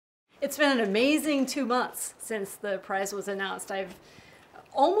It's been an amazing 2 months since the prize was announced. I've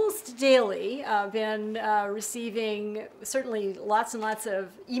almost daily been receiving certainly lots and lots of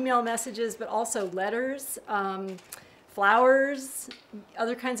email messages, but also letters, flowers,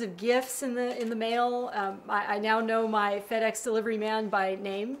 other kinds of gifts in the mail. I now know my FedEx delivery man by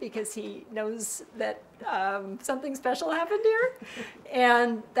name because he knows that something special happened here.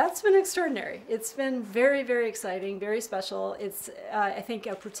 And that's been extraordinary. It's been very, very exciting, very special. It's, I think,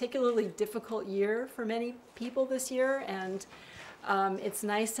 a particularly difficult year for many people this year. And it's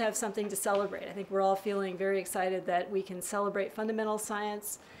nice to have something to celebrate. I think we're all feeling very excited that we can celebrate fundamental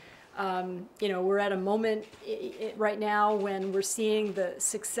science. You know, we're at a moment right now when we're seeing the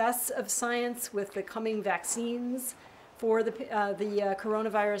success of science with the coming vaccines for the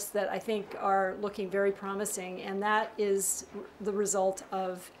coronavirus that I think are looking very promising, and that is the result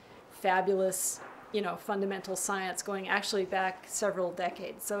of fabulous, you know, fundamental science going actually back several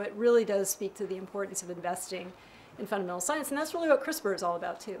decades. So it really does speak to the importance of investing in fundamental science, and that's really what CRISPR is all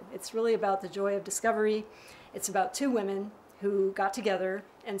about too. It's really about the joy of discovery. It's about two women who got together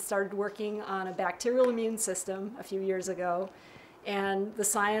and started working on a bacterial immune system a few years ago, and the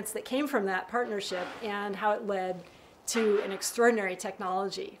science that came from that partnership and how it led to an extraordinary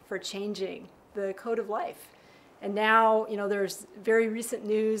technology for changing the code of life. And now, you know, there's very recent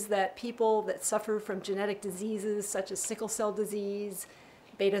news that people that suffer from genetic diseases such as sickle cell disease,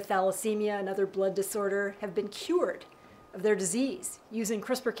 beta thalassemia, another blood disorder, have been cured of their disease using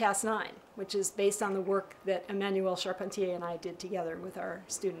CRISPR-Cas9, which is based on the work that Emmanuel Charpentier and I did together with our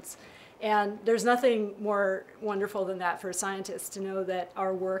students. And there's nothing more wonderful than that for scientists to know that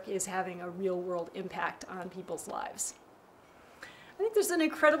our work is having a real-world impact on people's lives. I think there's an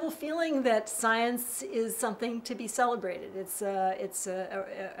incredible feeling that science is something to be celebrated. It's a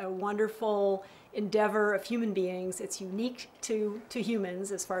wonderful endeavor of human beings. It's unique to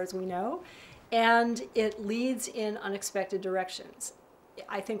humans as far as we know, and it leads in unexpected directions.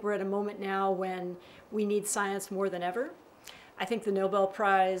 I think we're at a moment now when we need science more than ever. I think the Nobel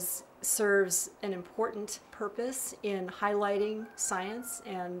Prize serves an important purpose in highlighting science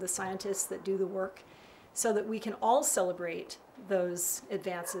and the scientists that do the work so that we can all celebrate those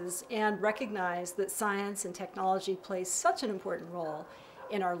advances and recognize that science and technology play such an important role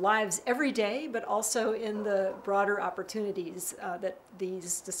in our lives every day, but also in the broader opportunities that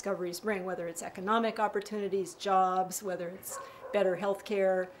these discoveries bring, whether it's economic opportunities, jobs, whether it's better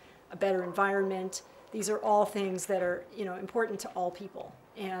healthcare, a better environment. These are all things that are, you know, important to all people.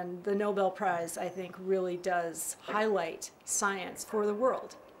 And the Nobel Prize, I think, really does highlight science for the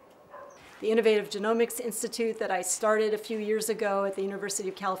world. The Innovative Genomics Institute that I started a few years ago at the University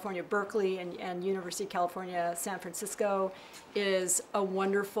of California, Berkeley and University of California, San Francisco is a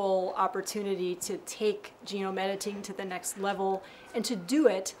wonderful opportunity to take genome editing to the next level and to do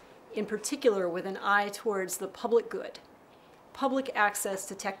it in particular with an eye towards the public good. Public access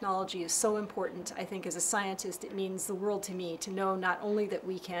to technology is so important. I think as a scientist, it means the world to me to know not only that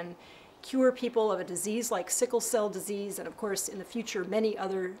we can cure people of a disease like sickle cell disease, and of course in the future many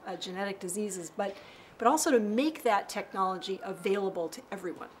other genetic diseases, but also to make that technology available to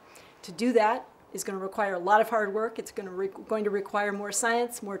everyone. To do that is going to require a lot of hard work. It's going to require more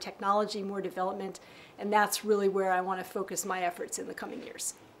science, more technology, more development, and that's really where I want to focus my efforts in the coming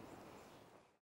years.